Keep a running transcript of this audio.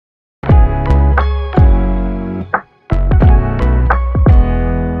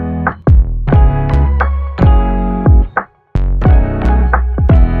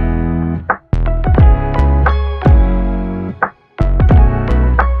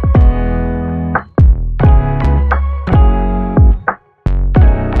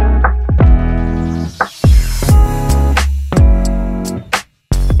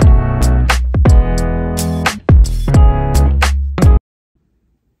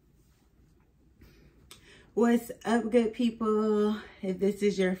What's up, good people? If this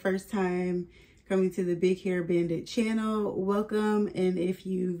is your first time coming to the Big Hair Bandit channel, welcome. And if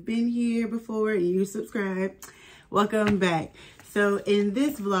you've been here before and you subscribe, welcome back. So in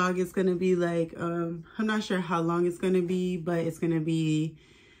this vlog, it's going to be like, I'm not sure how long it's going to be, but it's going to be,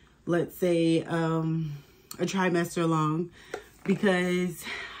 let's say, a trimester long, because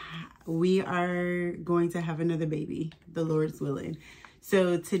we are going to have another baby, the Lord's willing.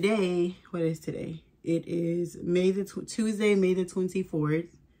 So today, what is today? It is Tuesday, May the 24th.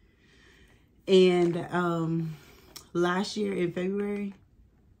 And last year in February,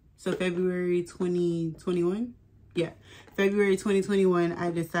 so February 2021, yeah, February 2021,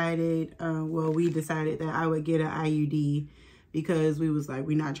 I decided, we decided that I would get an IUD because we was like,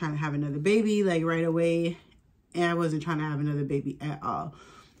 we're not trying to have another baby like right away. And I wasn't trying to have another baby at all.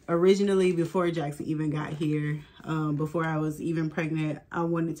 Originally, before Jackson even got here, before I was even pregnant, I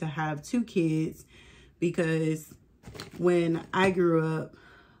wanted to have 2 kids because when I grew up,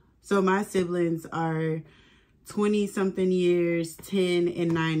 so my siblings are 20-something years, 10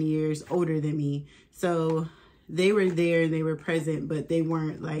 and 9 years older than me. So they were there, they were present, but they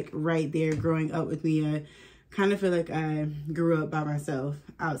weren't like right there growing up with me. I kind of feel like I grew up by myself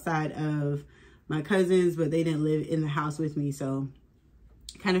outside of my cousins, but they didn't live in the house with me. So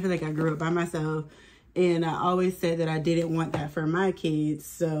kind of feel like I grew up by myself, and I always said that I didn't want that for my kids.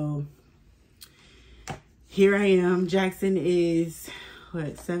 So here I am. Jackson is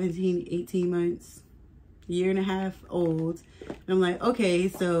what, 17, 18 months, year and a half old. And I'm like, okay,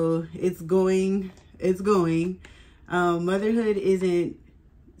 so it's going. Motherhood isn't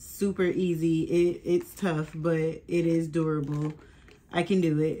super easy. It's tough, but it is durable. I can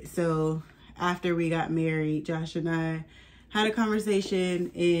do it. So after we got married, Josh and I had a conversation,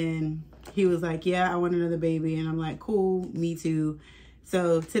 and he was like, yeah, I want another baby. And I'm like, cool, me too.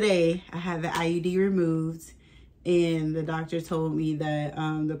 So today I had the IUD removed, and the doctor told me that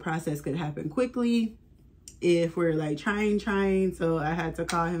the process could happen quickly if we're like trying. So I had to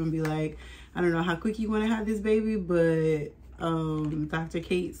call him and be like, I don't know how quick you want to have this baby, but Dr.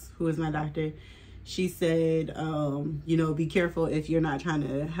 Cates, who is my doctor, she said, you know, be careful if you're not trying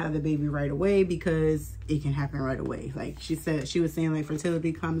to have the baby right away, because it can happen right away. Like she was saying, like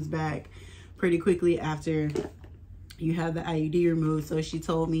fertility comes back pretty quickly after you have the IUD removed. So she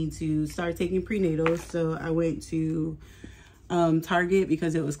told me to start taking prenatals. So I went to Target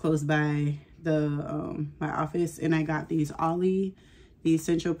because it was close by the my office, and I got these Ollie, the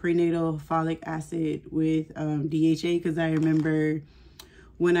essential prenatal folic acid with DHA, because I remember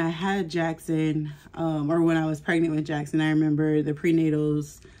when I had Jackson, or when I was pregnant with Jackson, I remember the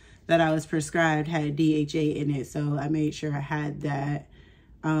prenatals that I was prescribed had DHA in it. So I made sure I had that.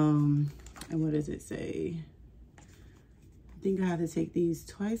 And what does it say? I think I have to take these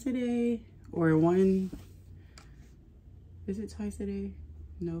twice a day, or one. Is it twice a day?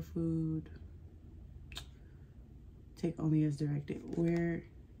 No food. Take only as directed. Where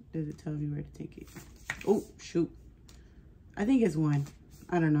does it tell me where to take it? Oh, shoot. I think it's one.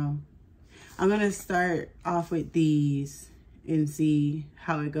 I don't know. I'm going to start off with these and see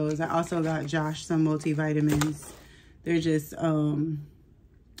how it goes. I also got Josh some multivitamins. They're just,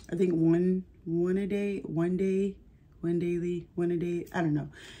 I think one a day, one daily, one a day. I don't know.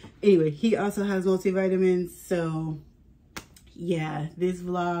 Anyway, he also has multivitamins. So yeah, this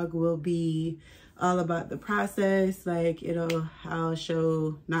vlog will be all about the process. Like I'll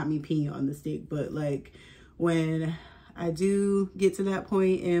show, not me peeing on the stick, but like when I do get to that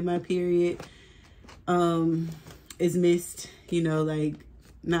point and my period is missed, you know, like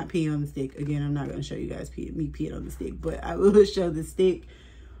not peeing on the stick. Again, I'm not going to show you guys me peeing on the stick, but I will show the stick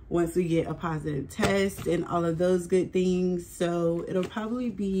once we get a positive test and all of those good things. So it'll probably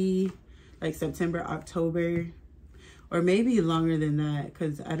be like September, October, or maybe longer than that,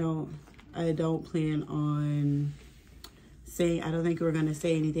 because I don't plan on saying, I don't think we're going to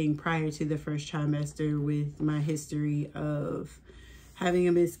say anything prior to the first trimester with my history of having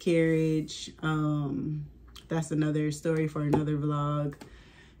a miscarriage. That's another story for another vlog.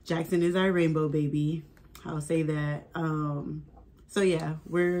 Jackson is our rainbow baby. I'll say that. So yeah,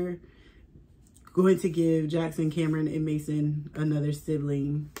 we're going to give Jackson, Cameron, and Mason another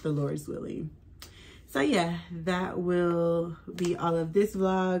sibling, the Lord's willing. So yeah, that will be all of this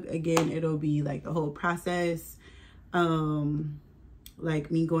vlog. Again, it'll be like the whole process.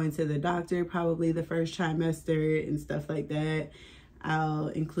 Like me going to the doctor probably the first trimester and stuff like that. I'll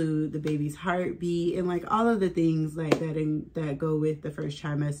include the baby's heartbeat and like all of the things like that that go with the first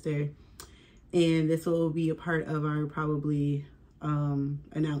trimester. And this will be a part of our probably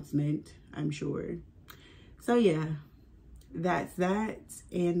announcement, I'm sure. So yeah, that's that.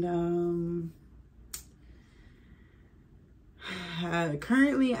 And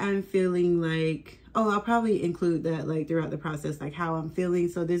Currently I'm feeling like, oh, I'll probably include that like throughout the process, like how I'm feeling.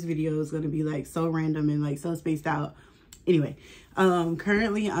 So this video is going to be like so random and like so spaced out. Anyway,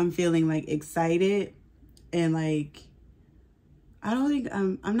 currently I'm feeling like excited and like, I don't think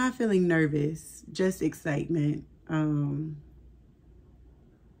I'm not feeling nervous, just excitement.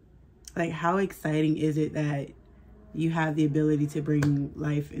 Like how exciting is it that you have the ability to bring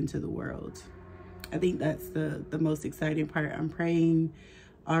life into the world? I think that's the most exciting part. I'm praying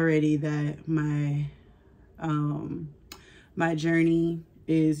already that my my journey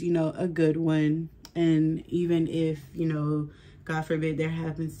is, you know, a good one. And even if, you know, God forbid there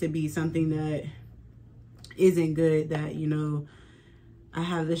happens to be something that isn't good, that, you know, I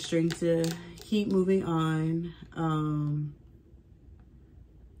have the strength to keep moving on.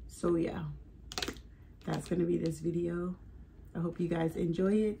 So yeah, that's gonna be this video. I hope you guys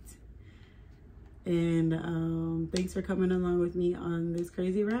enjoy it. And thanks for coming along with me on this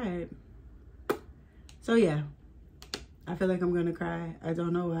crazy ride. So yeah, I feel like I'm gonna cry. I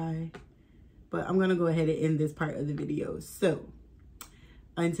don't know why, but I'm gonna go ahead and end this part of the video. So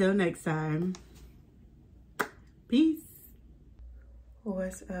until next time, peace.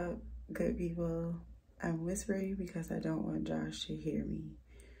 What's up, good people? I'm whispering because I don't want Josh to hear me.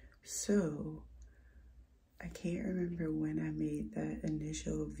 So I can't remember when I made that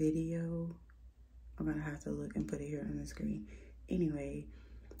initial video. I'm gonna have to look and put it here on the screen. Anyway,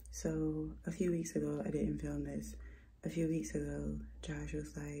 so a few weeks ago, I didn't film this. A few weeks ago, Josh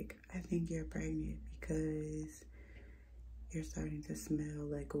was like, I think you're pregnant because you're starting to smell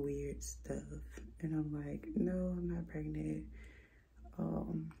like weird stuff. And I'm like, no, I'm not pregnant.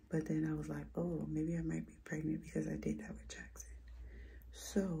 But then I was like, oh, maybe I might be pregnant because I did that with Jackson.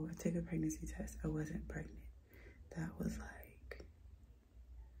 So I took a pregnancy test. I wasn't pregnant. That was like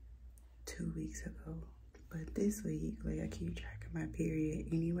 2 weeks ago. But this week, like, I keep track of my period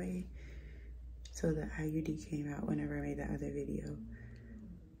anyway. So the IUD came out whenever I made that other video,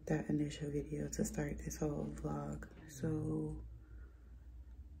 that initial video to start this whole vlog. So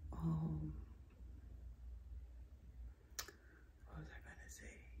what was I gonna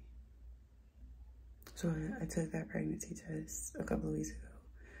say? So I took that pregnancy test a couple of weeks ago.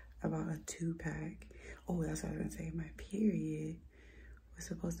 I bought a 2-pack. Oh, that's what I was gonna say. My period was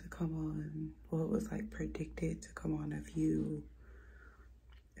supposed to come on, well, it was like predicted to come on a few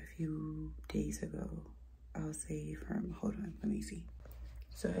days ago. I'll say from, hold on, let me see.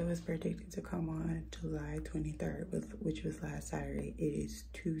 So it was predicted to come on July 23rd, which was last Saturday. It is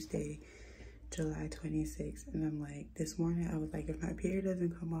Tuesday, July 26th. And I'm like, this morning, I was like, if my period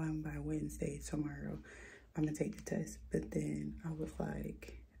doesn't come on by Wednesday, tomorrow, I'm gonna take the test. But then I was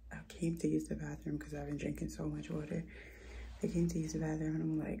like, I came to use the bathroom because I've been drinking so much water. I came to use the bathroom and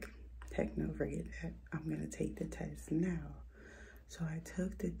I'm like, heck no, forget that. I'm gonna take the test now. So I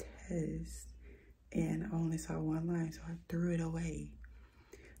took the test and I only saw one line, so I threw it away.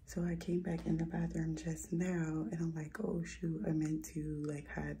 So I came back in the bathroom just now and I'm like, oh shoot, I meant to like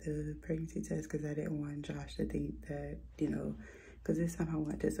hide the pregnancy test because I didn't want Josh to think that, you know, because this time I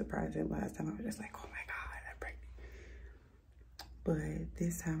wanted to surprise him. Last time I was just like, oh my God, I'm pregnant. But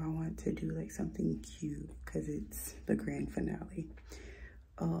this time I want to do like something cute because it's the grand finale.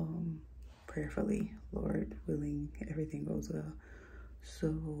 Prayerfully, Lord willing, everything goes well.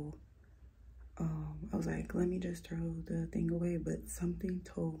 So I was like, let me just throw the thing away, but something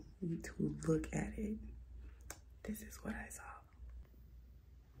told me to look at it. This is what I saw.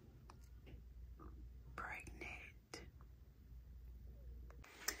 Pregnant.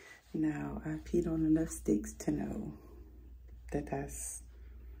 Now, I peed on enough sticks to know that that's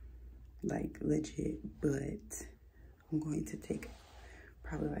like legit, but I'm going to take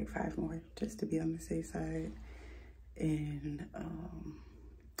probably like 5 more just to be on the safe side. And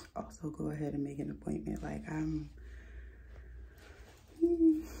also go ahead and make an appointment. Like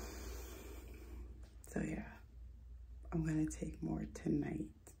so yeah, I'm gonna take more tonight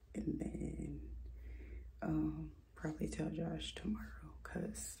and then probably tell Josh tomorrow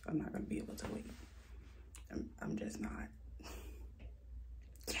because I'm not gonna be able to wait. I'm just not.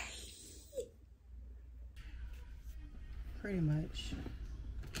 Yay! Pretty much.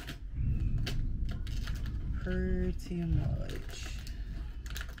 Pretty much.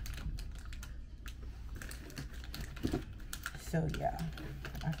 So yeah,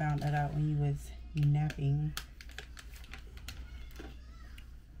 I found that out when you was napping.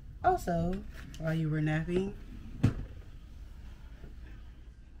 Also, while you were napping,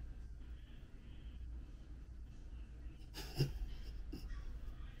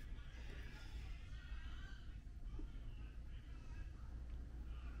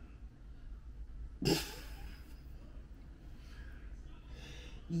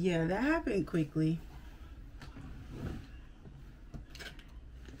 Yeah, that happened quickly.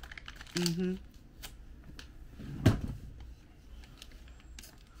 Mm-hmm.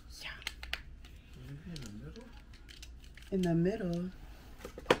 Yeah. In the middle? In the middle?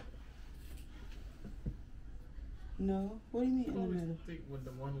 No. What do you mean in the middle? I think when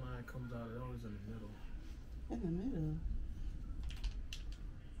the one line comes out, it's always in the middle. In the middle?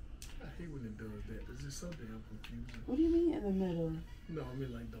 I hate when it does that. It's just so damn confusing. What do you mean in the middle? No, I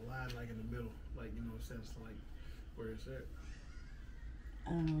mean like the line like in the middle. Like, you know what I'm saying? It's like where it's at. I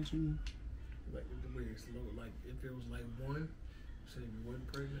don't know what you mean. Like the way it's low, like if it was like one, say you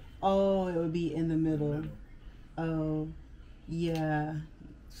wasn't pregnant. Oh, it would be in the middle. In the middle. Oh, yeah.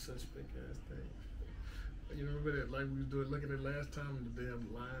 Suspect ass thing. You remember that like we was doing looking at last time and the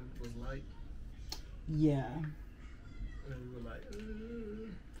damn line was light? Yeah. And we were like,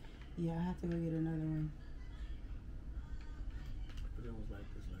 Yeah, I have to go get another one. But it was like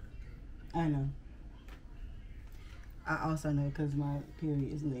this last time. I know. I also know because my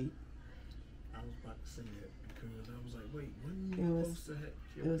period is late. I was about to say that because I was like, wait, when It you was supposed to have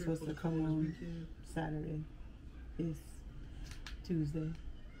it was supposed to come on weekend? Saturday. It's Tuesday.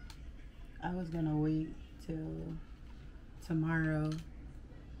 I was gonna wait till tomorrow.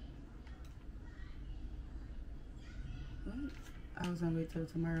 What? I was gonna wait till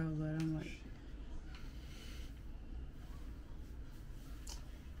tomorrow, but I'm like,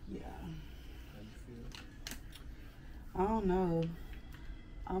 yeah. How you feel? I don't know.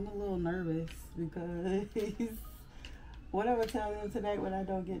 I'm a little nervous because what I'm gonna tell them tonight when I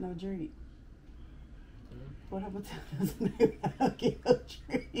don't get no drink? What I'm gonna tell them tonight when I don't get no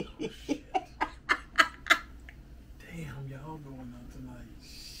drink? Oh, shit. Damn, y'all going out tonight.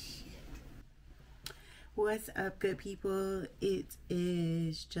 Shit. What's up, good people? It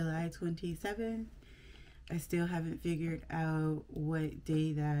is July 27th. I still haven't figured out what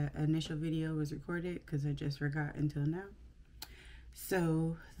day that initial video was recorded because I just forgot until now.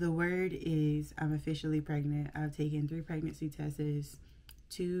 So the word is I'm officially pregnant. I've taken 3 pregnancy tests,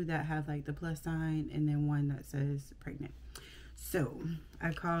 2 that have like the plus sign and then 1 that says pregnant. So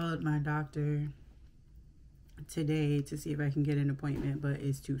I called my doctor today to see if I can get an appointment, but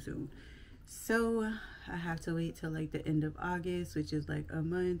it's too soon. So I have to wait till like the end of August, which is like a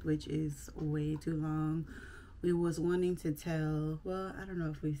month, which is way too long. We was wanting to tell, well, I don't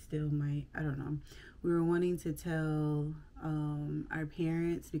know if we still might, I don't know. We were wanting to tell our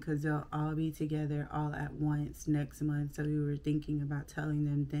parents because they'll all be together all at once next month. So we were thinking about telling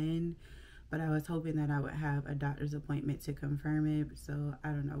them then, but I was hoping that I would have a doctor's appointment to confirm it. So I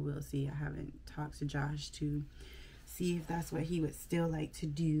don't know, we'll see. I haven't talked to Josh to see if that's what he would still like to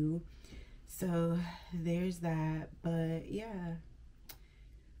do. So there's that. But yeah,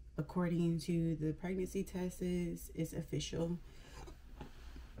 according to the pregnancy tests, it's official.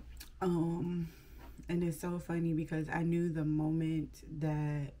 And it's so funny because I knew the moment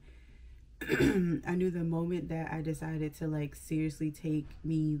that I decided to like seriously take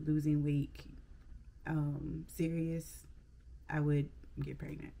me losing weight serious, I would get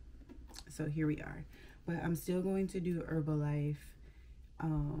pregnant. So here we are. But I'm still going to do Herbalife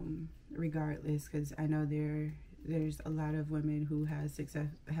regardless, because I know there's a lot of women who had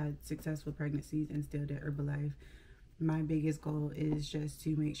successful pregnancies and still did Herbalife. My biggest goal is just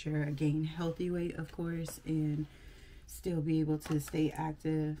to make sure I gain healthy weight, of course, and still be able to stay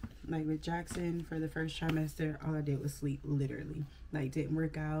active. Like with Jackson, for the first trimester, all I did was sleep, literally. Like, didn't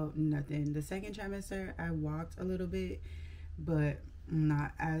work out, nothing. The second trimester, I walked a little bit, but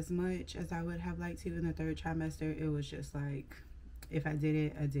not as much as I would have liked to. In the third trimester, it was just like, if I did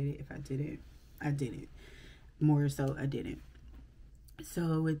it, I did it. If I didn't, I didn't. More so, I didn't.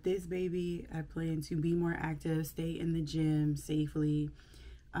 So with this baby, I plan to be more active, stay in the gym safely.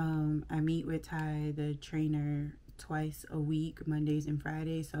 I meet with Ty, the trainer, twice a week, Mondays and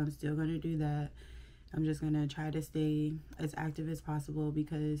Fridays. So I'm still going to do that. I'm just going to try to stay as active as possible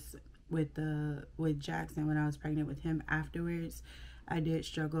because with Jackson, when I was pregnant with him afterwards, I did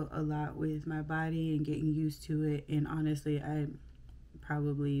struggle a lot with my body and getting used to it. And honestly, I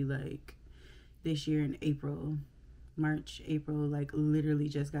probably like this year in March, April, like literally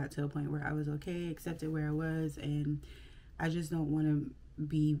just got to a point where I was okay, accepted where I was, and I just don't want to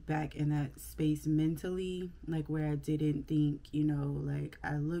be back in that space mentally, like where I didn't think, you know, like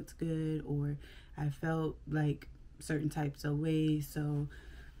I looked good or I felt like certain types of ways. So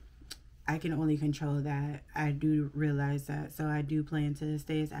I can only control that. I do realize that. So I do plan to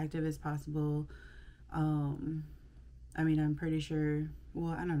stay as active as possible. I mean, I'm pretty sure,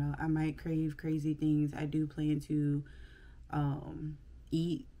 well, I don't know, I might crave crazy things. I do plan to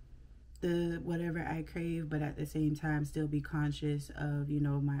eat the whatever I crave, but at the same time still be conscious of, you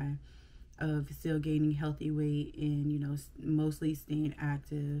know, of still gaining healthy weight and, you know, mostly staying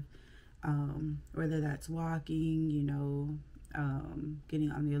active, whether that's walking, you know,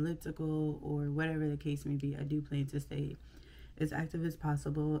 getting on the elliptical or whatever the case may be. I do plan to stay as active as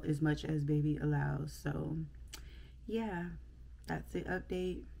possible, as much as baby allows. So yeah, that's the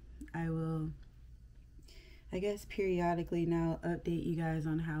update. I will, I guess, periodically now update you guys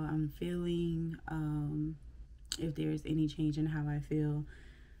on how I'm feeling, if there's any change in how I feel.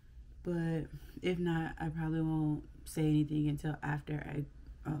 But if not, I probably won't say anything until after I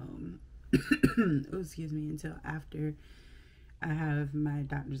oh, excuse me, until after I have my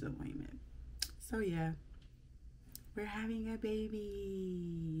doctor's appointment. So yeah, we're having a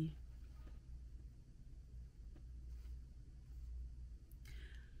baby.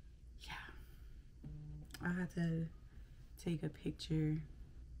 Yeah, I had to take a picture.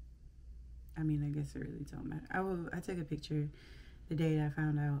 I mean, I guess it really don't matter. I took a picture the day that I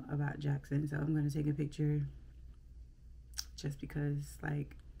found out about Jackson, so I'm gonna take a picture just because,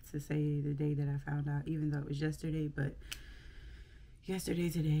 like, to say the day that I found out, even though it was yesterday, but yesterday,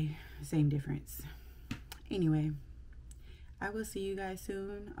 today, same difference. Anyway, I will see you guys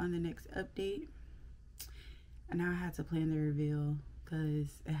soon on the next update. And now I had to plan the reveal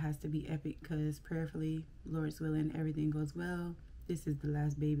because it has to be epic, because prayerfully, Lord's willing, everything goes well. This is the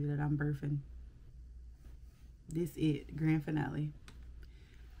last baby that I'm birthing. This it, grand finale.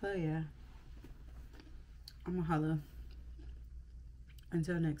 Oh yeah, I'm gonna holla.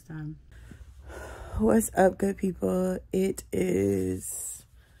 Until next time. What's up, good people? It is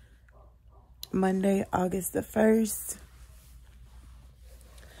Monday, August the 1st.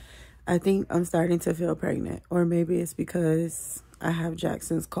 I think I'm starting to feel pregnant, or maybe it's because I have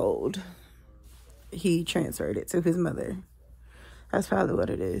Jackson's cold. He transferred it to his mother. That's probably what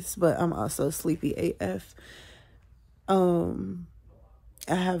it is, but I'm also sleepy AF.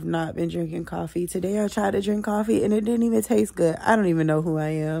 I have not been drinking coffee. Today I tried to drink coffee and it didn't even taste good. I don't even know who I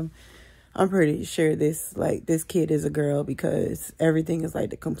am. I'm pretty sure this kid is a girl, because everything is like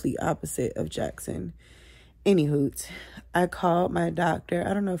the complete opposite of Jackson. Anywho, I called my doctor.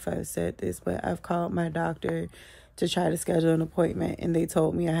 I don't know if I said this, but I've called my doctor to try to schedule an appointment, and they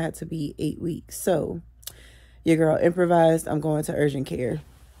told me I had to be 8 weeks. So your girl improvised. I'm going to urgent care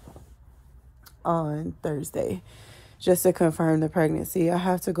on Thursday just to confirm the pregnancy. I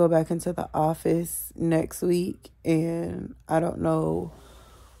have to go back into the office next week, and I don't know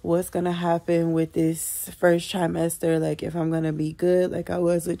what's going to happen with this first trimester, like if I'm going to be good like I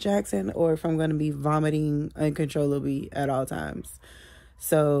was with Jackson, or if I'm going to be vomiting uncontrollably at all times.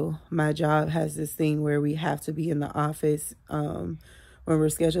 So my job has this thing where we have to be in the office when we're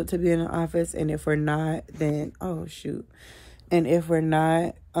scheduled to be in the office, and if we're not, then, oh shoot, and if we're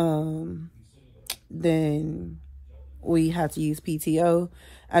not, then we have to use PTO.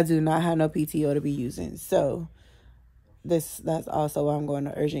 I do not have no PTO to be using. So that's also why I'm going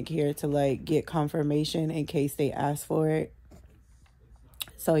to urgent care, to like get confirmation in case they ask for it.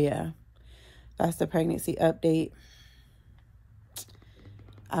 So yeah, that's the pregnancy update.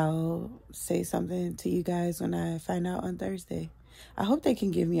 I'll say something to you guys when I find out on Thursday. I hope they can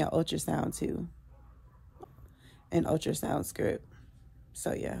give me an ultrasound too. An ultrasound script.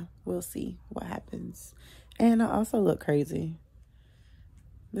 So yeah, we'll see what happens. And I also look crazy.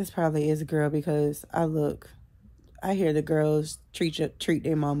 This probably is a girl, because I hear the girls treat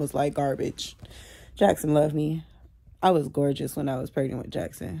their mamas like garbage. Jackson loved me. I was gorgeous when I was pregnant with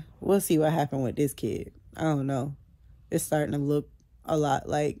Jackson. We'll see what happened with this kid. I don't know. It's starting to look a lot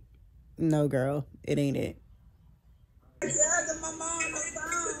like, no girl, it ain't it.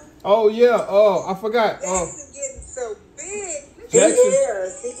 Oh yeah, I forgot. Jackson getting so big. Jackson,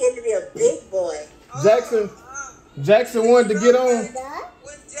 He getting to be a big boy. Jackson wanted to get on. When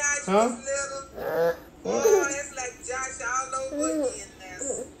Josh was little, it's like Josh all over again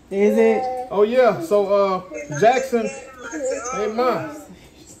now. Is it? Oh yeah, so Jackson, hey ma,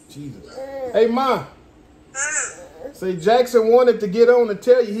 Jesus, hey ma, say Jackson wanted to get on and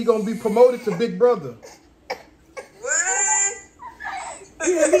tell you he gonna be promoted to Big Brother. What?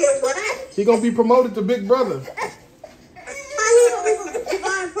 He gonna be a what? He gonna be promoted to Big Brother.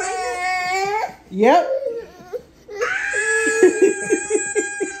 Yep.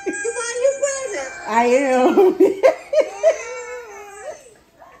 I am.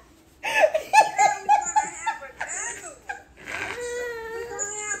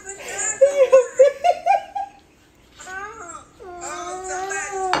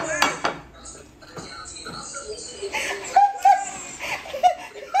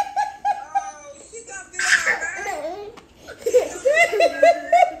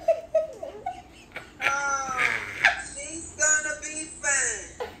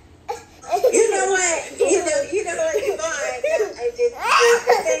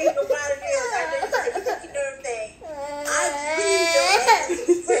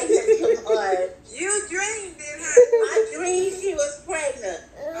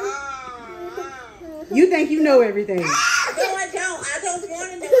 know everything. No, I don't. I don't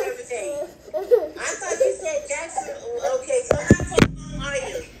want to know everything. I thought you said Jackson. Okay, so how long are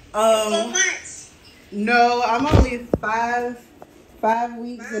you? 4 months. No, I'm only 5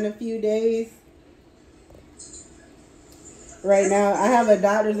 weeks and a few days. Right now, I have a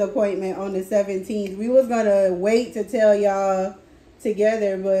doctor's appointment on the 17th. We was gonna wait to tell y'all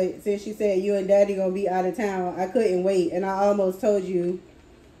together, but since you said you and Daddy gonna be out of town, I couldn't wait, and I almost told you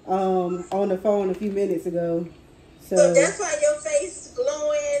on the phone a few minutes ago. So that's why your face is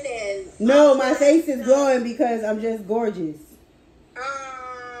glowing and... No, my face is glowing because I'm just gorgeous.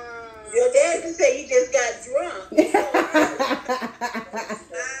 Your dad just said you just got drunk.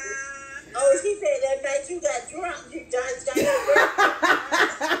 Oh, she said that night you got drunk. You just got drunk.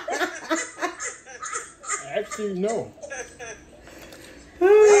 Actually, no. I'm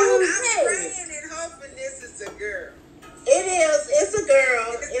praying and hoping this is a girl. It is. It's a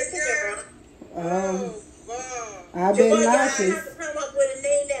girl. It's a girl. I've been nauseous. nauseous. I have to come up with a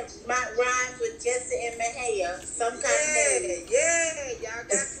name that might rhyme with Jesse and Mahaya. Some kind of name. Yeah, y'all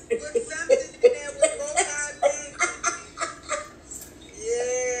got to put something in there with both our names.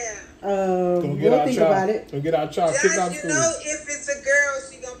 Yeah. We'll think about it. We'll get our child kicked out of school. You know, if it's a girl,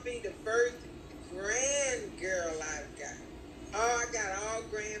 she gonna be the first grand girl I've got. Oh, I got all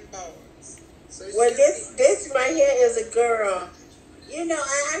grand boys. So well, this right here is a girl. You know,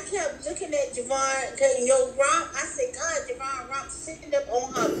 I kept looking at Javon, your romp. I said, God, Javon romp sitting up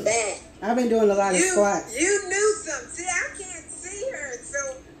on her back. I've been doing a lot of squats. You knew something. See, I can't see her,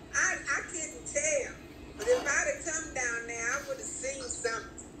 so I couldn't tell. But if I'd have come down there, I would have seen something.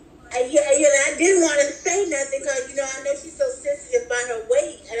 I didn't want to say nothing because, you know, I know she's so sensitive about her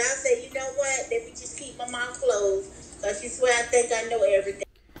weight. And I said, you know what? Let me just keep my mouth closed because she swear I think I know everything.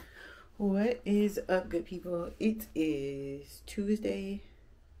 What is up, good people? It is Tuesday,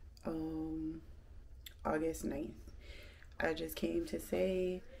 August 9th. I just came to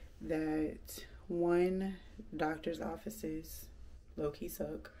say that one, doctor's offices low-key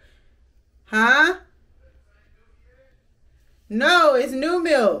suck. Huh? No, it's new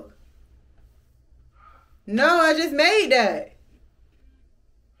milk. No, I just made that.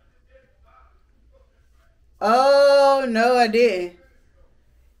 Oh, no, I didn't.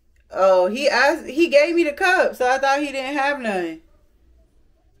 Oh, he gave me the cup, so I thought he didn't have none.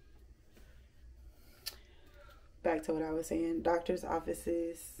 Back to what I was saying. Doctor's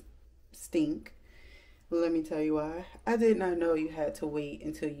offices stink. Let me tell you why. I did not know you had to wait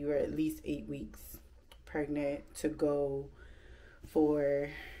until you were at least 8 weeks pregnant to go for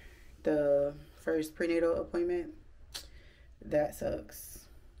the first prenatal appointment. That sucks.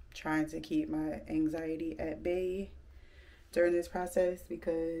 Trying to keep my anxiety at bay during this process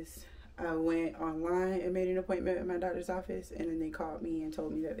because I went online and made an appointment at my doctor's office, and then they called me and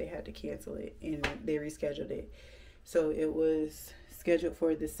told me that they had to cancel it and they rescheduled it. So it was scheduled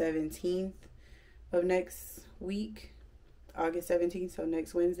for the 17th of next week, August 17th, so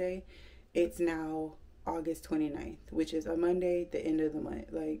next Wednesday. It's now August 29th, which is a Monday, the end of the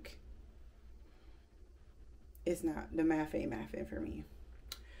month. Like, it's not, the math ain't mathing for me.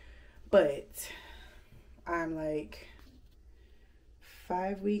 But I'm like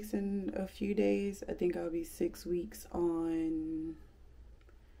 5 weeks and a few days. I think I'll be 6 weeks on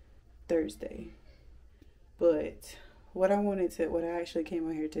Thursday. But what I actually came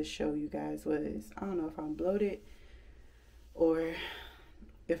on here to show you guys was, I don't know if I'm bloated or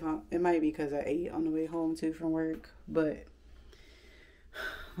if it might be because I ate on the way home too from work, but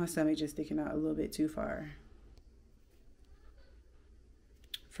my stomach just sticking out a little bit too far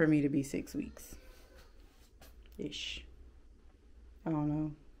for me to be 6 weeks ish. I don't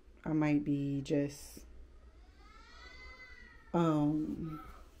know. I might be just in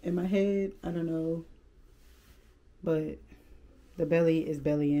my head. I don't know. But the belly is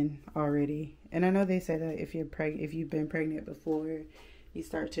bellying already. And I know they say that if you've been pregnant before, you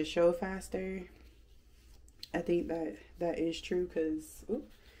start to show faster. I think that is true because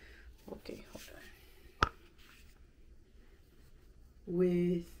okay, hold on.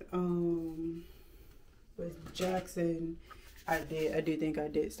 With Jackson, I do think I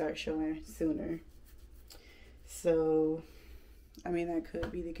did start showing sooner. So, I mean, that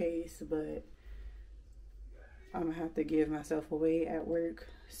could be the case, but I'm gonna have to give myself away at work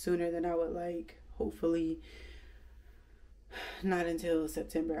sooner than I would like. Hopefully, not until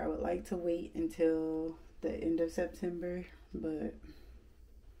September. I would like to wait until the end of September, but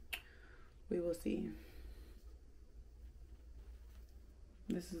we will see.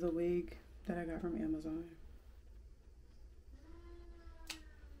 This is a wig that I got from Amazon.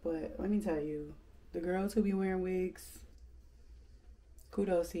 But let me tell you, the girls who be wearing wigs,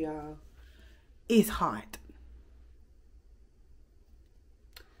 kudos to y'all. It's hot.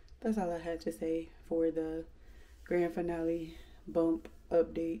 that's all I had to say for the grand finale bump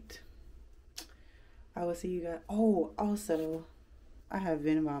update. I will see you guys. Oh, also, I have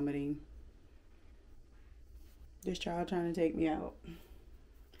been vomiting. This child trying to take me out.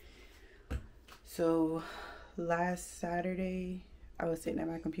 So, last Saturday, I was sitting at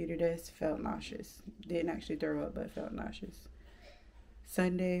my computer desk, felt nauseous. Didn't actually throw up, but felt nauseous.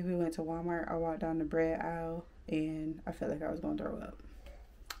 Sunday, we went to Walmart. I walked down the bread aisle, and I felt like I was going to throw up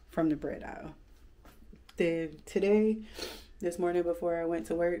from the bread aisle. Then today, this morning before I went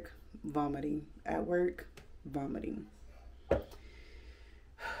to work, vomiting. At work, vomiting.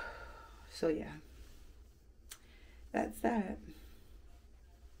 So, yeah. That's that.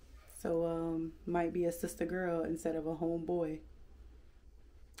 So, might be a sister girl instead of a homeboy.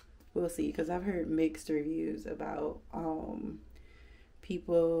 We'll see, because I've heard mixed reviews about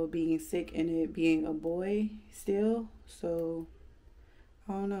people being sick and it being a boy still. So,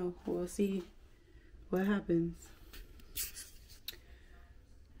 I don't know. We'll see what happens.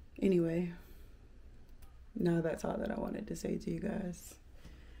 Anyway, no, that's all that I wanted to say to you guys.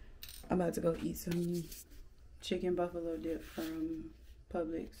 I'm about to go eat some chicken buffalo dip from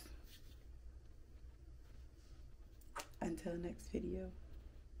Publix. Until next video.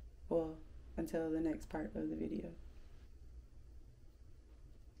 Well, until the next part of the video.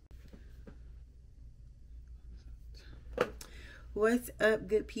 What's up,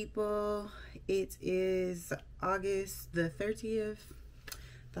 good people? It is August the 30th.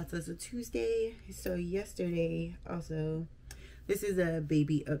 That was a Tuesday. So yesterday also, this is a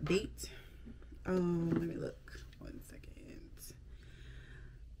baby update. Let me look 1 second.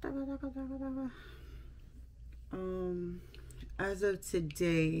 As of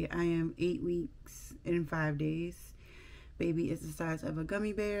today, I am 8 weeks and 5 days. Baby is the size of a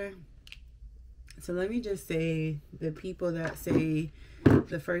gummy bear. So let me just say, the people that say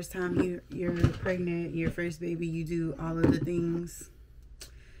the first time you're pregnant, your first baby, you do all of the things.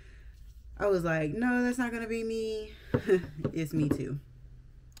 I was like, no, that's not gonna be me. It's me too.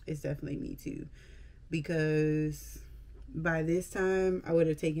 It's definitely me too. Because by this time, I would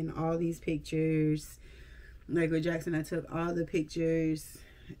have taken all these pictures. Like with Jackson, I took all the pictures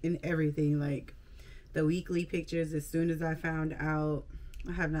and everything. Like the weekly pictures, as soon as I found out.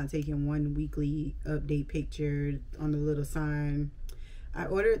 I have not taken one weekly update picture on the little sign. I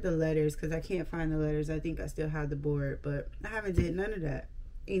ordered the letters because I can't find the letters. I think I still have the board, but I haven't did none of that.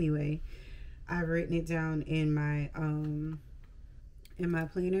 Anyway, I've written it down in my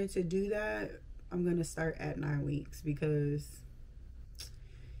planner to do that. I'm gonna start at 9 weeks because,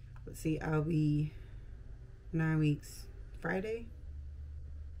 let's see, I'll be 9 weeks Friday.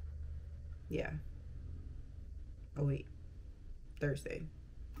 Yeah. Oh wait, Thursday.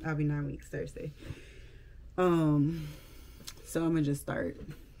 I'll be 9 weeks Thursday. So I'm gonna just start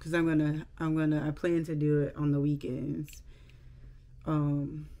because I plan to do it on the weekends.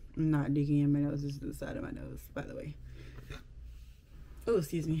 I'm not digging in my nose. This is the side of my nose, by the way. Oh,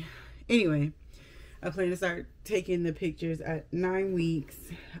 excuse me. Anyway, I plan to start taking the pictures at 9 weeks.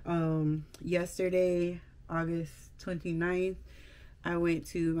 Yesterday, August 29th, I went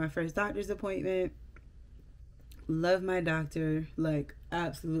to my first doctor's appointment. Love my doctor, like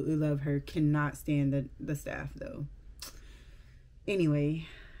absolutely love her. Cannot stand the staff though. Anyway,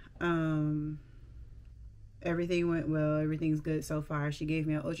 everything went well. Everything's good so far. She gave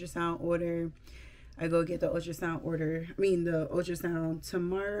me an ultrasound order. I go get the ultrasound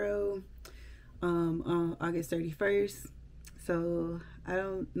tomorrow, on August 31st. So I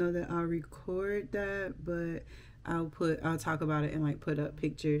don't know that I'll record that, but I'll talk about it and like put up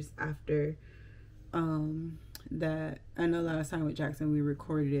pictures after. That I know last time with Jackson we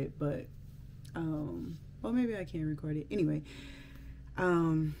recorded it, but well, maybe I can record it anyway.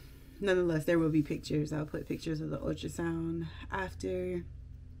 Nonetheless, there will be pictures. I'll put pictures of the ultrasound after.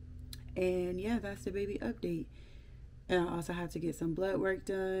 And yeah, that's the baby update. And I also have to get some blood work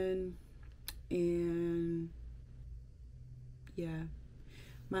done. And yeah,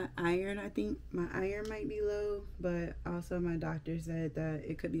 I think my iron might be low, but also my doctor said that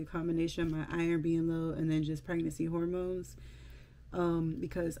it could be a combination of my iron being low and then just pregnancy hormones.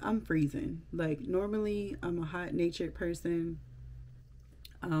 Because I'm freezing. Like normally I'm a hot natured person.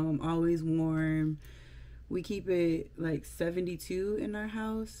 I'm always warm. We keep it like 72 in our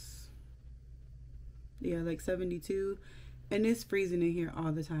house. Yeah, like 72. And it's freezing in here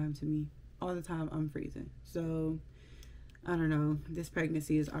all the time to me. All the time I'm freezing. So I don't know. This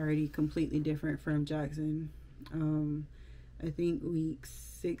pregnancy is already completely different from Jackson. I think weeks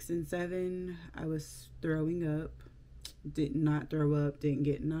 6 and 7, I was throwing up. Did not throw up. Didn't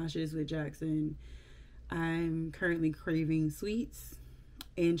get nauseous with Jackson. I'm currently craving sweets.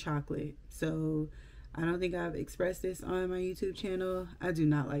 and chocolate. So I don't think I've expressed this on my YouTube channel. I do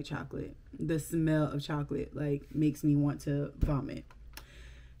not like chocolate. The smell of chocolate like makes me want to vomit.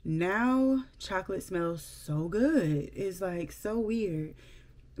 Now chocolate smells so good. It's like so weird.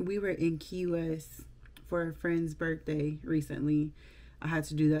 We were in Key West for a friend's birthday recently. I had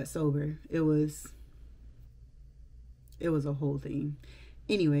to do that sober. It was a whole thing.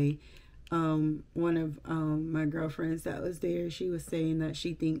 Anyway, one of my girlfriends that was there, she was saying that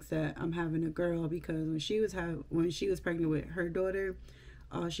she thinks that I'm having a girl because when she was pregnant with her daughter,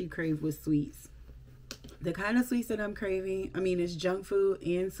 all she craved was sweets. The kind of sweets that I'm craving, I mean, it's junk food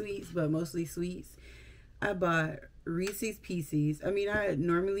and sweets, but mostly sweets. I bought Reese's Pieces. I mean, I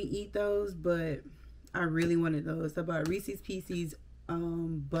normally eat those, but I really wanted those. I bought Reese's Pieces,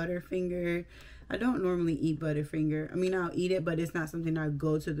 Butterfinger. I don't normally eat Butterfinger. I mean, I'll eat it, but it's not something I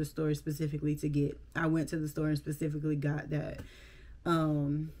go to the store specifically to get. I went to the store and specifically got that.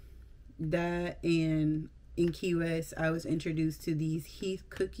 That, and in Key West, I was introduced to these Heath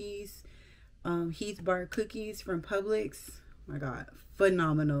cookies, Heath bar cookies from Publix. Oh my God,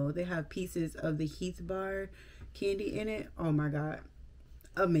 phenomenal. They have pieces of the Heath bar candy in it. Oh my God,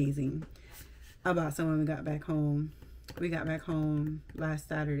 amazing. I bought some when we got back home. We got back home last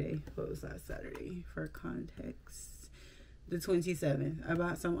Saturday. What was last Saturday for context? The 27th. I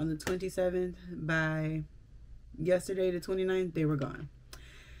bought some on the 27th. By yesterday, the 29th, they were gone.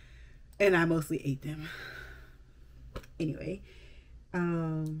 And I mostly ate them. Anyway,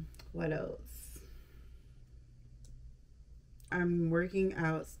 what else? I'm working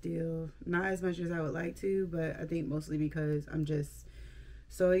out still. Not as much as I would like to, but I think mostly because I'm just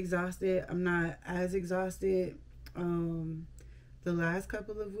so exhausted. I'm not as exhausted the last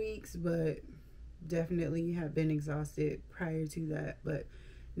couple of weeks, but definitely have been exhausted prior to that. But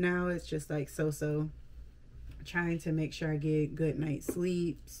now it's just like so trying to make sure I get good night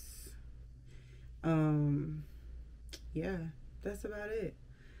sleeps. Yeah, that's about it.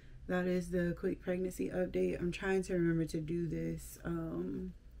 That is the quick pregnancy update. I'm trying to remember to do this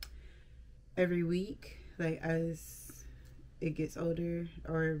every week, like as it gets older,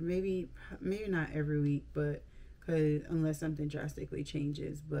 or maybe not every week, but because unless something drastically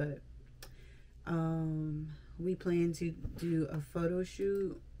changes. But we plan to do a photo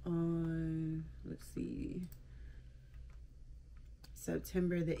shoot on, let's see,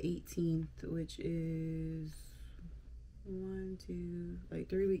 September the 18th, which is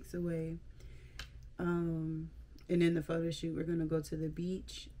 3 weeks away. And in the photo shoot, we're gonna go to the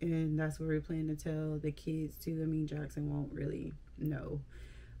beach, and that's where we plan to tell the kids too. I mean, Jackson won't really know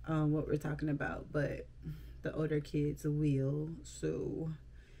what we're talking about, but the older kids will. So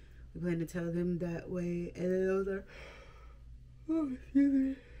we plan to tell them that way. And then those are, oh,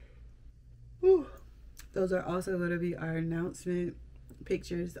 excuse me. Those are also going to be our announcement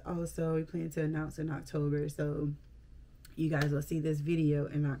pictures. Also, we plan to announce in October, so you guys will see this video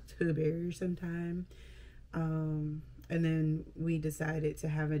in October sometime. And then we decided to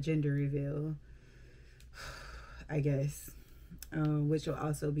have a gender reveal, I guess, which will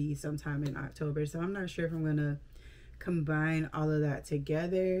also be sometime in October. So I'm not sure if I'm gonna combine all of that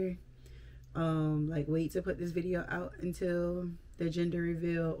together, like wait to put this video out until the gender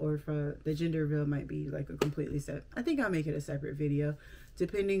reveal, or for the gender reveal might be like a completely separate. I think I'll make it a separate video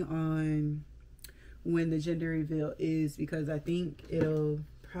depending on when the gender reveal is, because I think it'll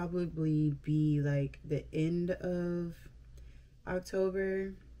probably be like the end of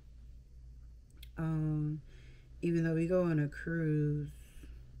October, even though we go on a cruise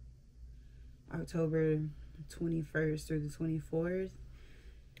October 21st through the 24th.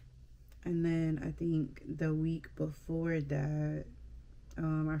 And then I think the week before that,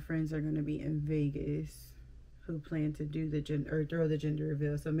 our friends are going to be in Vegas who plan to do the throw the gender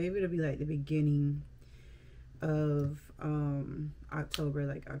reveal. So maybe it'll be like the beginning of October,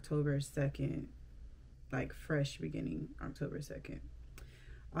 like October 2nd, like fresh beginning October 2nd.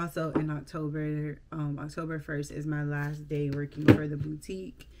 Also in October, October 1st is my last day working for the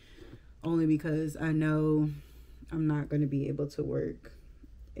boutique, only because I know I'm not going to be able to work.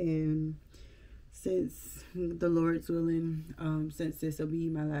 And since the Lord's willing, since this will be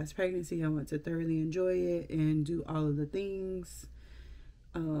my last pregnancy, I want to thoroughly enjoy it and do all of the things,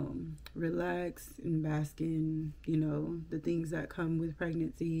 relax and bask in, you know, the things that come with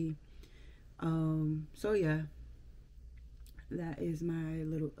pregnancy. So yeah, that is my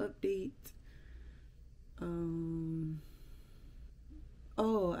little update.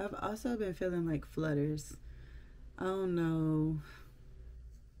 Oh, I've also been feeling like flutters. I don't know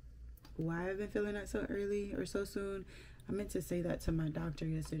why I've been feeling that so early or so soon. I meant to say that to my doctor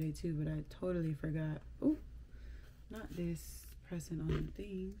yesterday too, but I totally forgot. Oh, not this pressing on the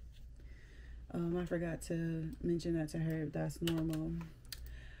thing. I forgot to mention that to her if that's normal.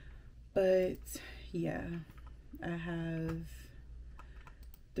 But yeah, I have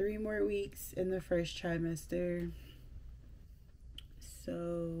 3 more weeks in the first trimester.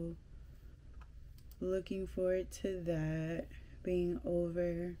 So looking forward to that being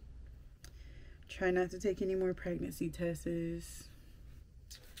over. Try not to take any more pregnancy tests.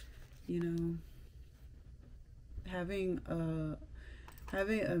 You know, having a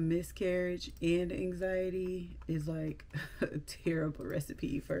miscarriage and anxiety is like a terrible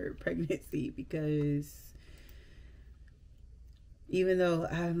recipe for pregnancy, because even though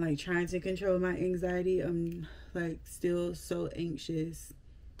I'm like trying to control my anxiety, I'm like still so anxious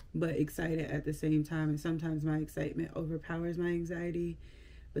but excited at the same time. And sometimes my excitement overpowers my anxiety,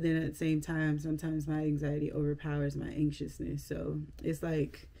 but then at the same time, sometimes my anxiety overpowers my anxiousness. So it's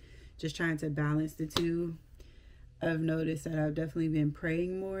like just trying to balance the two. I've noticed that I've definitely been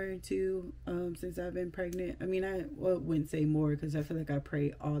praying more too, since I've been pregnant. I mean, I wouldn't say more, because I feel like I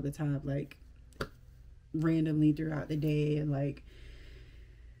pray all the time, like randomly throughout the day and like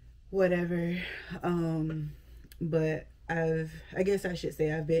whatever. But I guess I should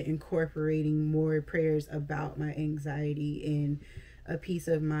say I've been incorporating more prayers about my anxiety and a peace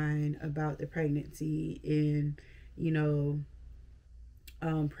of mind about the pregnancy, and, you know,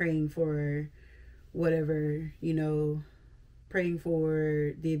 praying for whatever, you know, praying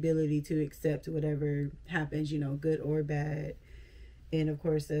for the ability to accept whatever happens, you know, good or bad. And of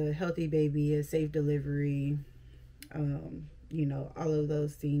course, a healthy baby, a safe delivery, you know, all of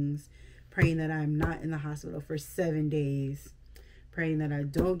those things. Praying that I'm not in the hospital for 7 days. Praying that I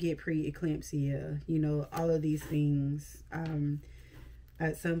don't get preeclampsia, you know, all of these things.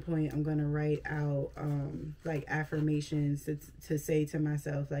 At some point, I'm going to write out like affirmations to say to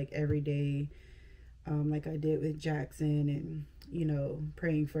myself, like every day, like I did with Jackson, and, you know,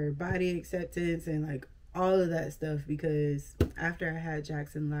 praying for body acceptance and like all of that stuff. Because after I had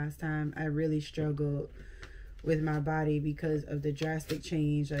Jackson last time, I really struggled with my body because of the drastic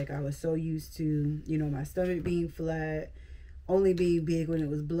change. Like, I was so used to, you know, my stomach being flat, only being big when it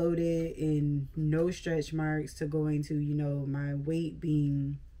was bloated, and no stretch marks, to going to, you know, my weight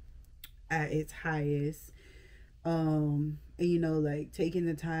being at its highest. And, you know, like taking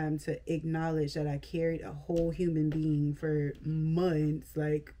the time to acknowledge that I carried a whole human being for months,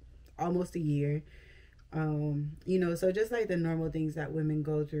 like almost a year. You know, so just like the normal things that women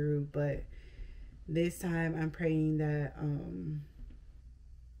go through. But this time I'm praying that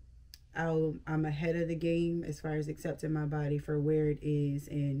I'm ahead of the game as far as accepting my body for where it is,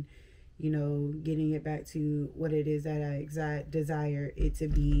 and, you know, getting it back to what it is that I desire it to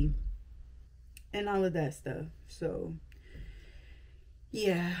be, and all of that stuff. So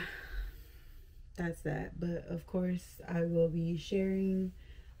yeah, that's that. But of course, I will be sharing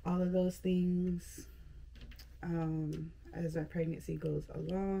all of those things as my pregnancy goes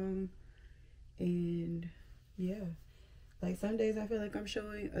along. And yeah, like some days I feel like I'm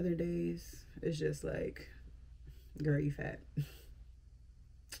showing, other days it's just like, girl, you fat.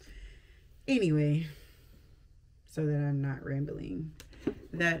 Anyway, so that I'm not rambling,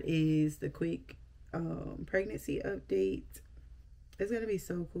 that is the quick pregnancy update. It's gonna be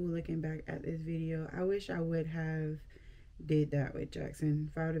so cool looking back at this video. I wish I would have did that with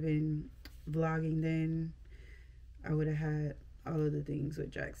Jackson. If I would have been vlogging then, I would have had all of the things with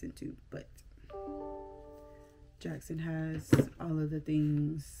Jackson too. But Jackson has all of the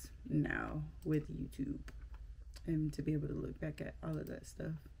things now with YouTube, and to be able to look back at all of that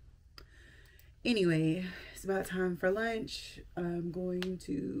stuff. Anyway, it's about time for lunch. I'm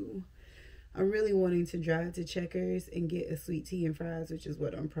really wanting to drive to Checkers and get a sweet tea and fries, which is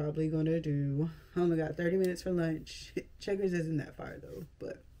what I'm probably going to do. I only got 30 minutes for lunch. Checkers isn't that far though,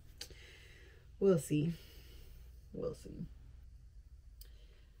 but we'll see. We'll see.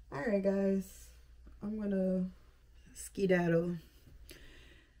 All right, guys. I'm going to skedaddle.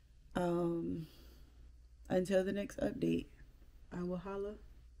 Until the next update, I will holla.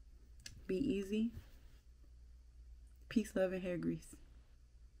 Be easy. Peace, love, and hair grease.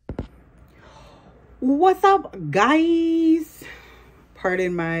 What's up, guys?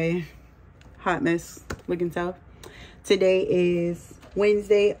 Pardon my hot mess looking self. Today is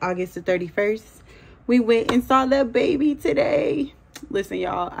Wednesday, August the 31st. We went and saw the baby today. Listen,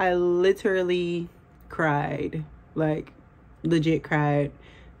 y'all, I literally cried, like legit cried,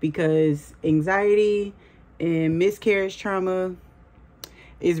 because anxiety and miscarriage trauma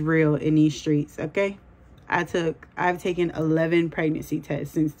is real in these streets. Okay, I've taken 11 pregnancy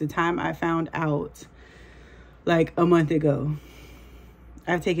tests since the time I found out, like a month ago.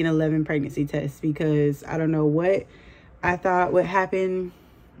 I've taken 11 pregnancy tests because I don't know what I thought would happen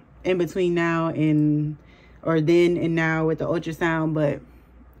in between now and, or then and now with the ultrasound, but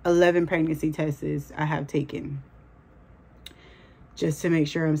 11 pregnancy tests I have taken just to make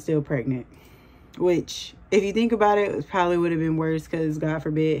sure I'm still pregnant. Which, if you think about it, probably would have been worse because, God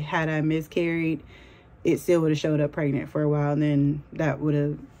forbid, had I miscarried, it still would have showed up pregnant for a while, and then that would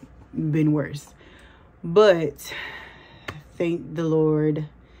have been worse. But thank the Lord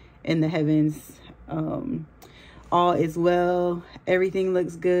in the heavens. All is well. Everything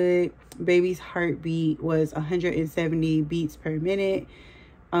looks good. Baby's heartbeat was 170 beats per minute.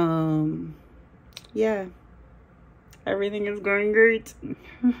 Yeah, everything is going great.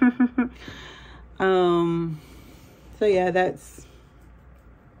 So yeah, that's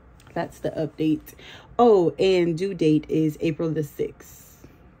the update. Oh, and due date is April the 6th,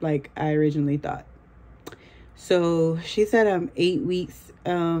 like I originally thought. So she said I'm 8 weeks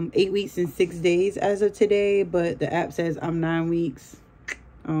and 6 days as of today, but the app says I'm 9 weeks.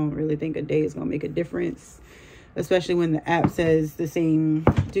 I don't really think a day is gonna make a difference, especially when the app says the same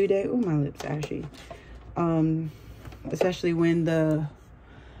due date. Oh, my lips ashy. Especially when the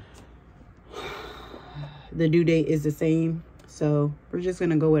due date is the same. So we're just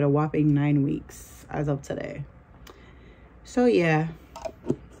gonna go with a whopping 9 weeks as of today. So yeah,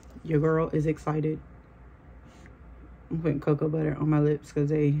 your girl is excited. I'm putting cocoa butter on my lips because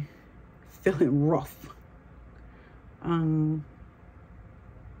they feeling rough. But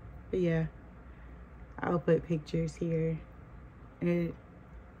yeah, I'll put pictures here.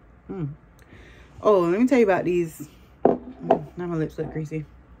 Oh, let me tell you about these. Now my lips look greasy.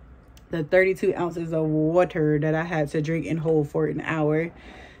 The 32 ounces of water that I had to drink and hold for an hour.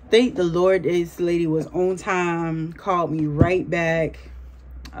 Thank the Lord this lady was on time, called me right back.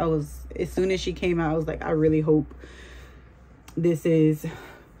 As soon as she came out, I was like, I really hope this is,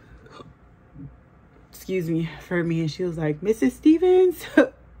 excuse me, for me. And she was like, Mrs. Stevens,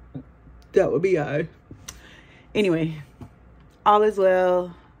 that would be I. Anyway, all is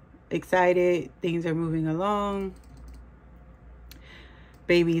well. Excited. Things are moving along.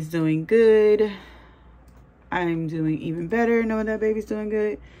 Baby's doing good. I'm doing even better knowing that baby's doing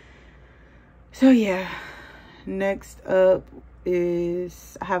good. So yeah, next up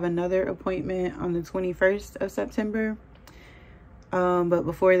is I have another appointment on the 21st of September. But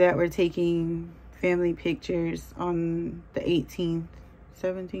before that, we're taking family pictures on the 18th,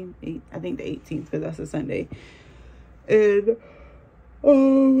 17th, I think the 18th, because that's a Sunday. And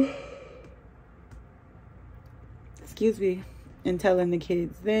excuse me. And telling the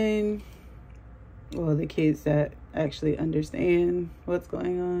kids then, well, the kids that actually understand what's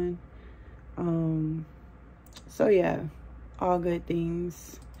going on. So yeah, all good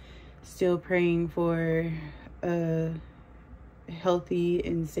things. Still praying for a healthy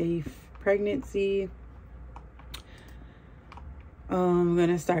and safe pregnancy. I'm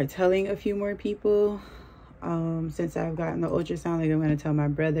gonna start telling a few more people. Since I've gotten the ultrasound, like I'm gonna tell my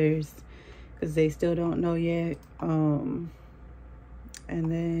brothers because they still don't know yet. And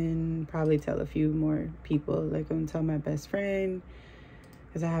then probably tell a few more people. Like I'm gonna tell my best friend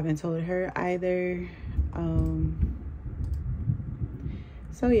because I haven't told her either.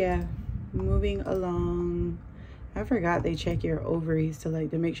 So yeah, moving along. I forgot they check your ovaries to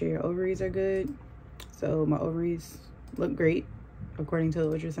make sure your ovaries are good. So my ovaries look great according to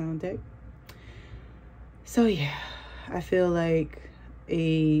the ultrasound tech. So yeah, I feel like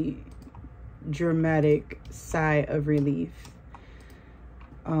a dramatic sigh of relief.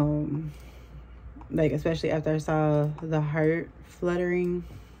 Like especially after I saw the heart fluttering.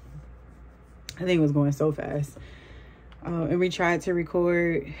 I think it was going so fast. And we tried to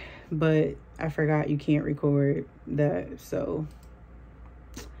record, but I forgot you can't record that. So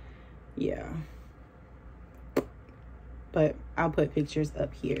yeah, but I'll put pictures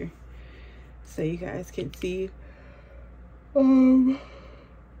up here so you guys can see. Whew,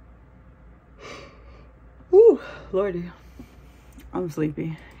 Lordy, I'm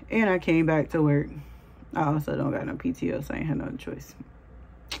sleepy. And I came back to work. I also don't got no PTO, so I ain't had no choice.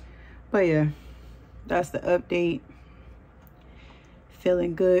 But yeah, that's the update.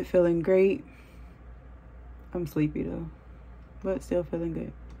 Feeling good, feeling great. I'm sleepy though, but still feeling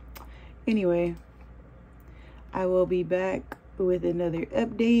good. Anyway, I will be back with another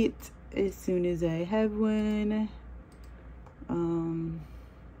update as soon as I have one.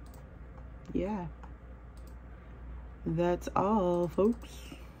 Yeah, that's all, folks.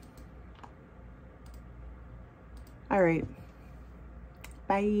 All right,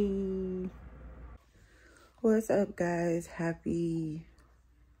 bye. What's up, guys? Happy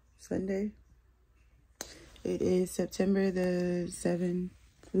Sunday. It is September the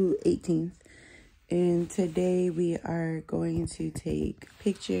 18th, and today we are going to take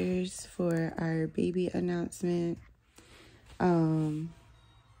pictures for our baby announcement. I'm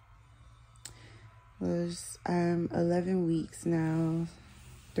 11 weeks now,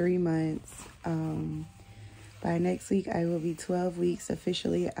 3 months. By next week, I will be 12 weeks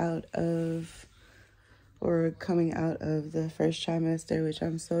officially out of, or coming out of the first trimester, which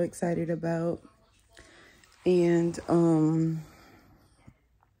I'm so excited about. And,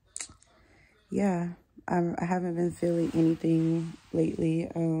 yeah, I haven't been feeling anything lately.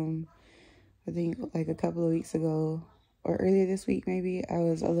 I think like a couple of weeks ago, or earlier this week maybe, I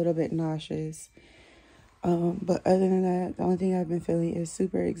was a little bit nauseous. But other than that, the only thing I've been feeling is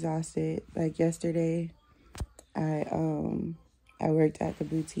super exhausted. Like yesterday, I worked at the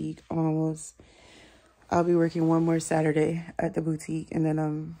boutique almost. I'll be working one more Saturday at the boutique, and then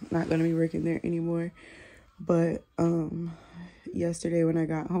I'm not going to be working there anymore. But yesterday when I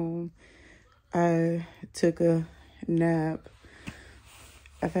got home, I took a nap.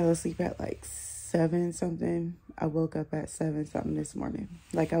 I fell asleep at like 7 something. I woke up at 7 something this morning.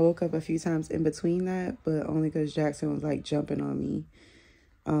 Like I woke up a few times in between that, but only because Jackson was like jumping on me.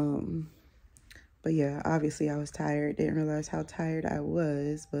 But yeah, obviously I was tired. Didn't realize how tired I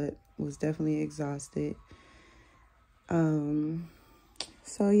was, but was definitely exhausted.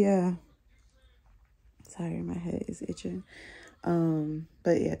 So yeah. Sorry, my head is itching.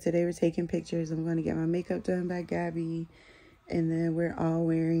 But yeah, today we're taking pictures. I'm going to get my makeup done by Gabby. And then we're all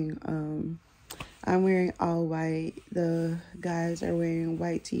wearing, I'm wearing all white. The guys are wearing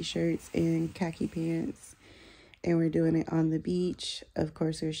white t-shirts and khaki pants. And we're doing it on the beach. Of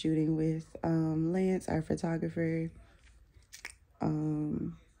course, we're shooting with Lance, our photographer.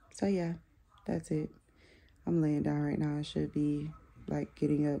 So yeah, that's it. I'm laying down right now. I should be like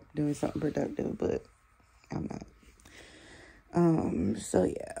getting up, doing something productive, but I'm not. So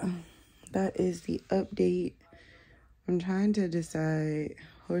yeah, that is the update. I'm trying to decide.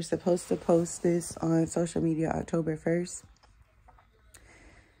 We're supposed to post this on social media October 1st.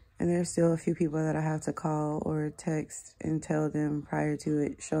 And there's still a few people that I have to call or text and tell them prior to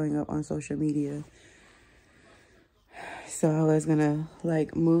it showing up on social media. So I was gonna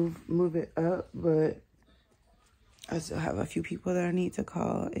like move it up, but I still have a few people that I need to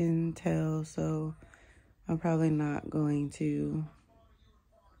call and tell. So I'm probably not going to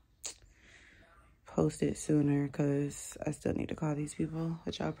post it sooner because I still need to call these people,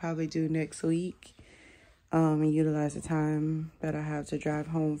 which I'll probably do next week. And utilize the time that I have to drive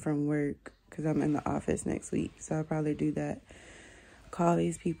home from work because I'm in the office next week. So I'll probably do that. Call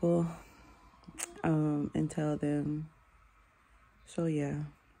these people and tell them. So yeah,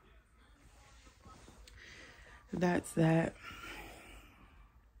 that's that.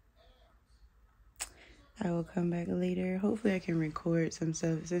 I will come back later. Hopefully I can record some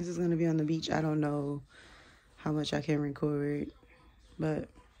stuff. Since it's going to be on the beach, I don't know how much I can record. But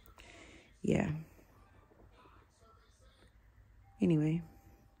yeah. Anyway,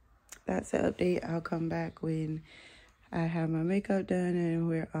 that's the update. I'll come back when I have my makeup done and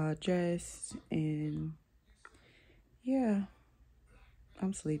we're all dressed. And yeah,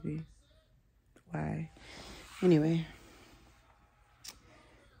 I'm sleepy. Why? Anyway,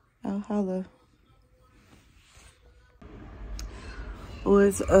 I'll holla.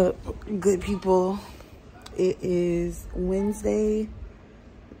 What's up, good people? It is Wednesday,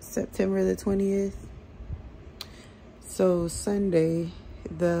 September the 20th. So Sunday,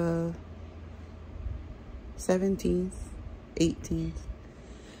 the 17th, 18th,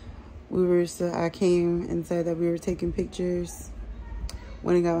 I came and said that we were taking pictures,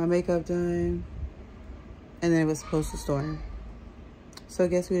 went and got my makeup done, and then it was supposed to storm. So I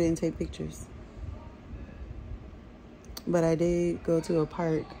guess we didn't take pictures. But I did go to a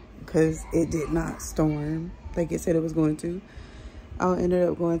park because it did not storm like it said it was going to. I ended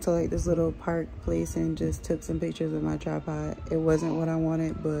up going to like this little park place and just took some pictures with my tripod. It wasn't what I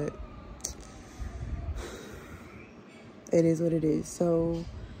wanted, but it is what it is. So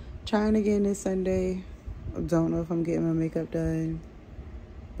trying again this Sunday. Don't know if I'm getting my makeup done,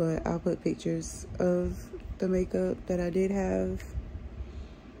 but I'll put pictures of the makeup that I did have.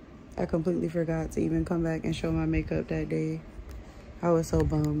 I completely forgot to even come back and show my makeup that day. I was so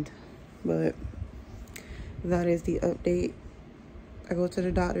bummed, but that is the update. I go to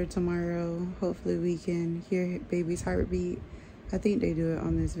the doctor tomorrow. Hopefully we can hear baby's heartbeat. I think they do it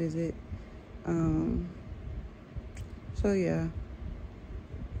on this visit. So yeah,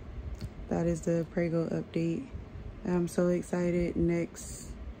 that is the Prego update. I'm so excited. Next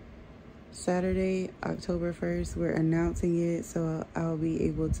Saturday, October 1st, we're announcing it, so I'll be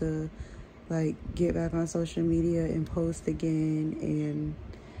able to like get back on social media and post again and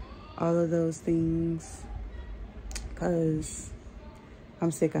all of those things, because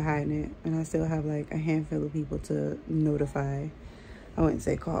I'm sick of hiding it, and I still have like a handful of people to notify. I wouldn't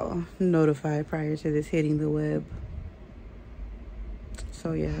say call, notify prior to this hitting the web.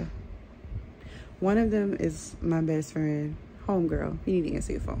 So yeah, one of them is my best friend, homegirl. You need to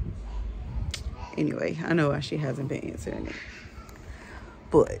answer your phone. Anyway, I know why she hasn't been answering it,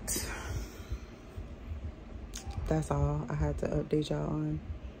 but that's all I had to update y'all on.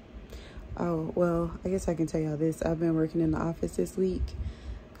 Oh, well, I guess I can tell y'all this. I've been working in the office this week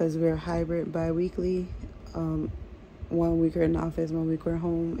because we're hybrid bi-weekly. 1 week we're in the office, 1 week we're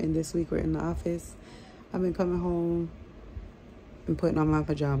home, and this week we're in the office. I've been coming home and putting on my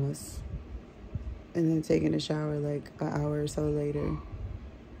pajamas and then taking a shower like an hour or so later.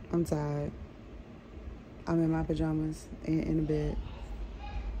 I'm tired. I'm in my pajamas and in the bed,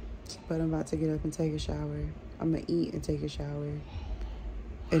 but I'm about to get up and take a shower. I'm gonna eat and take a shower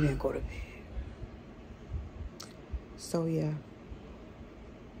and then go to bed. So yeah.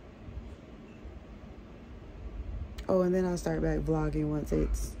 Oh, and then I'll start back vlogging once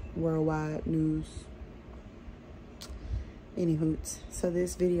it's worldwide news. Any hoots. So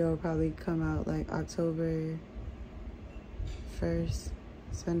this video will probably come out like October 1st.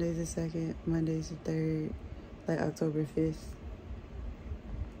 Sunday's the 2nd, Monday's the 3rd, like October 5th.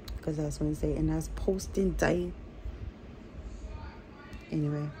 Because that's Wednesday, and that's posting day.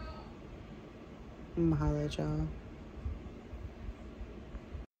 Anyway, I'm gonna holler at y'all.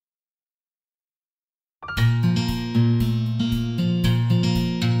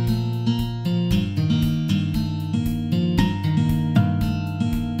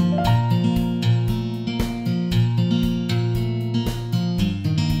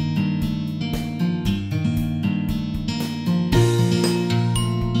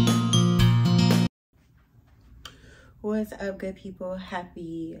 What's up, good people?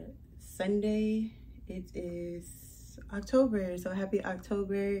 Happy Sunday. It is October, so happy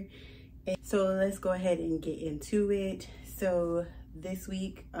October. And so let's go ahead and get into it. So this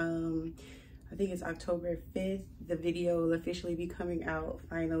week, I think it's October 5th, the video will officially be coming out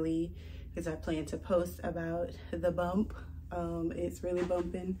finally, because I plan to post about the bump. It's really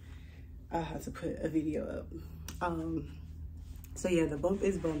bumping. I have to put a video up. So yeah, the bump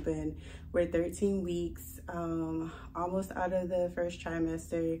is bumping. We're 13 weeks, almost out of the first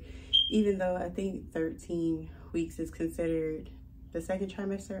trimester, even though I think 13 weeks is considered the second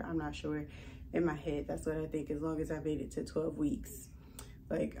trimester. I'm not sure. In my head, that's what I think, as long as I made it to 12 weeks.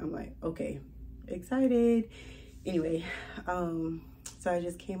 Like, I'm like, okay, excited. Anyway, so I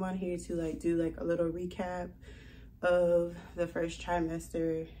just came on here to like do like a little recap of the first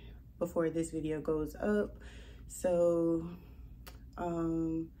trimester before this video goes up. So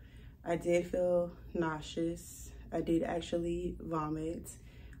I did feel nauseous. I did actually vomit.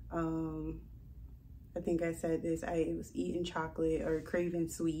 I think I said this, I was eating chocolate or craving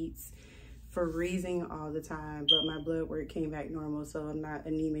sweets, freezing all the time, but my blood work came back normal, so I'm not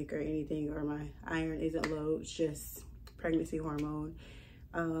anemic or anything, or my iron isn't low. It's just pregnancy hormone.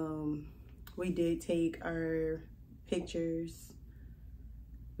 We did take our pictures.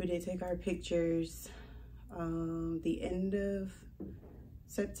 The end of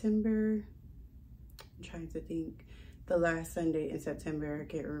September. I'm trying to think. The last Sunday in September. I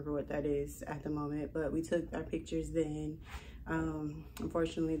can't remember what that is at the moment, but we took our pictures then.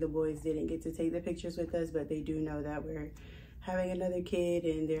 Unfortunately, the boys didn't get to take the pictures with us, but they do know that we're having another kid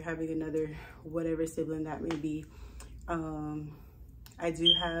and they're having another whatever sibling that may be. I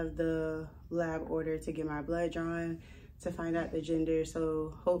do have the lab order to get my blood drawn to find out the gender,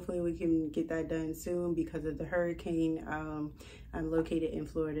 so hopefully we can get that done soon because of the hurricane. I'm located in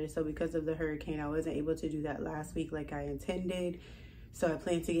Florida, so because of the hurricane I wasn't able to do that last week like I intended, so I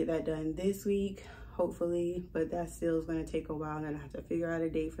plan to get that done this week hopefully, but that still is going to take a while, and then I have to figure out a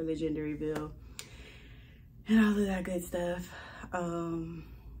date for the gender reveal and all of that good stuff.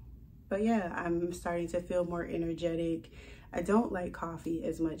 But yeah, I'm starting to feel more energetic. I don't like coffee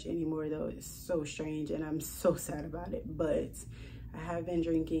as much anymore though. It's so strange and I'm so sad about it, but I have been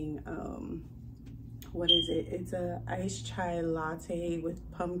drinking, what is it? It's a iced chai latte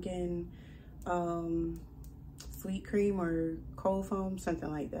with pumpkin, sweet cream or cold foam, something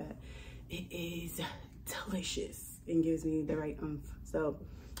like that. It is delicious and gives me the right oomph. So,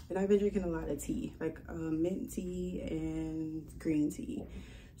 and I've been drinking a lot of tea, like mint tea and green tea.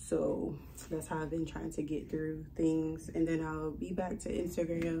 So that's how I've been trying to get through things. And then I'll be back to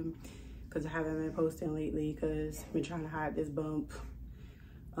Instagram because I haven't been posting lately because I've been trying to hide this bump.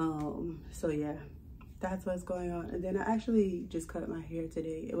 So yeah, that's what's going on. And then I actually just cut my hair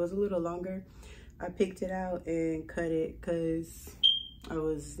today. It was a little longer. I picked it out and cut it because I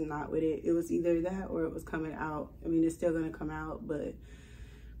was not with it. It was either that or it was coming out. I mean, it's still gonna come out, but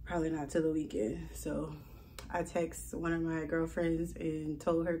probably not till the weekend. So I text one of my girlfriends and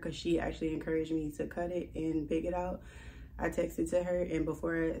told her, because she actually encouraged me to cut it and pick it out. I texted to her, and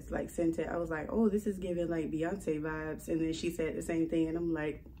before I like sent it, I was like, oh, this is giving like Beyonce vibes. And then she said the same thing, and I'm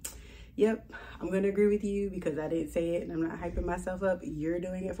like, yep, I'm gonna agree with you because I didn't say it and I'm not hyping myself up. You're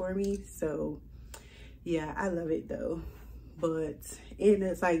doing it for me. So yeah, I love it though. But, and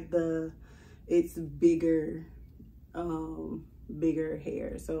it's like it's bigger, bigger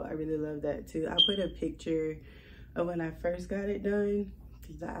hair. So I really love that too. I put a picture of when I first got it done,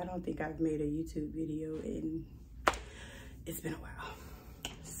 because I don't think I've made a YouTube video in, it's been a while.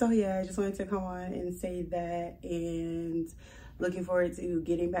 So yeah, I just wanted to come on and say that, and looking forward to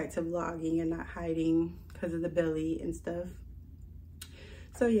getting back to vlogging and not hiding because of the belly and stuff.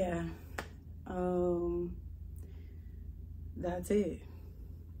 So yeah, that's it.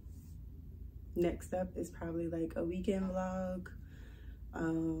 Next up is probably like a weekend vlog. I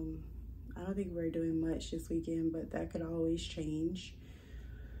don't think we're doing much this weekend, but that could always change.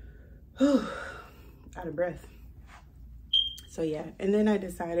 Out of breath. So yeah, and then I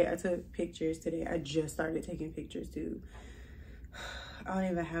decided, I took pictures today. I just started taking pictures too. I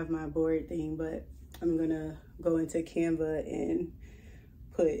don't even have my board thing, but I'm gonna go into Canva and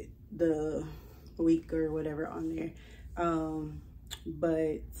put the week or whatever on there.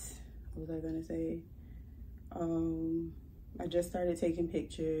 But what was I gonna say? I just started taking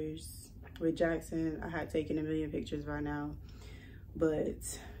pictures with Jackson. I had taken a million pictures by now,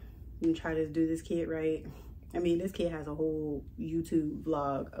 but I'm gonna try to do this kid right. I mean, this kid has a whole YouTube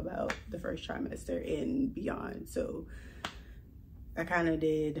vlog about the first trimester and beyond. So I kind of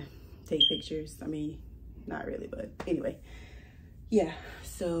did take pictures. I mean, not really, but anyway. Yeah,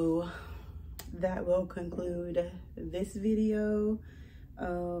 so that will conclude this video.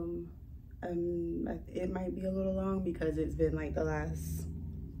 It might be a little long because it's been like the last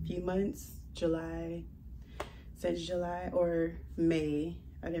few months, since July or May.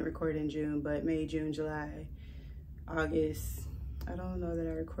 I didn't record in June, but May, June, July, August. I don't know that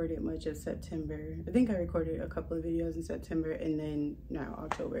I recorded much of September. I think I recorded a couple of videos in September, and then now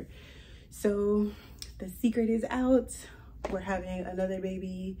October. So the secret is out. We're having another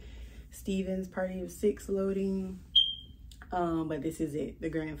baby. Steven's party of 6 loading. But this is it, the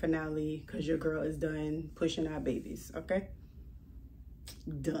grand finale, because your girl is done pushing out babies, okay?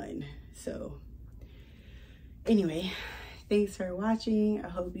 Done. So anyway, thanks for watching. I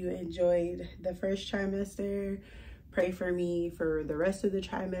hope you enjoyed the first trimester. Pray for me for the rest of the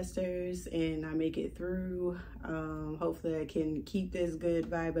trimesters and I make it through. Hopefully I can keep this good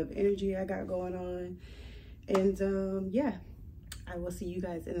vibe of energy I got going on. And yeah, I will see you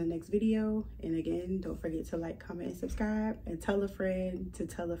guys in the next video. And again, don't forget to like, comment, and subscribe, and tell a friend to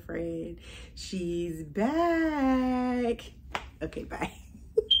tell a friend. She's back. Okay, bye.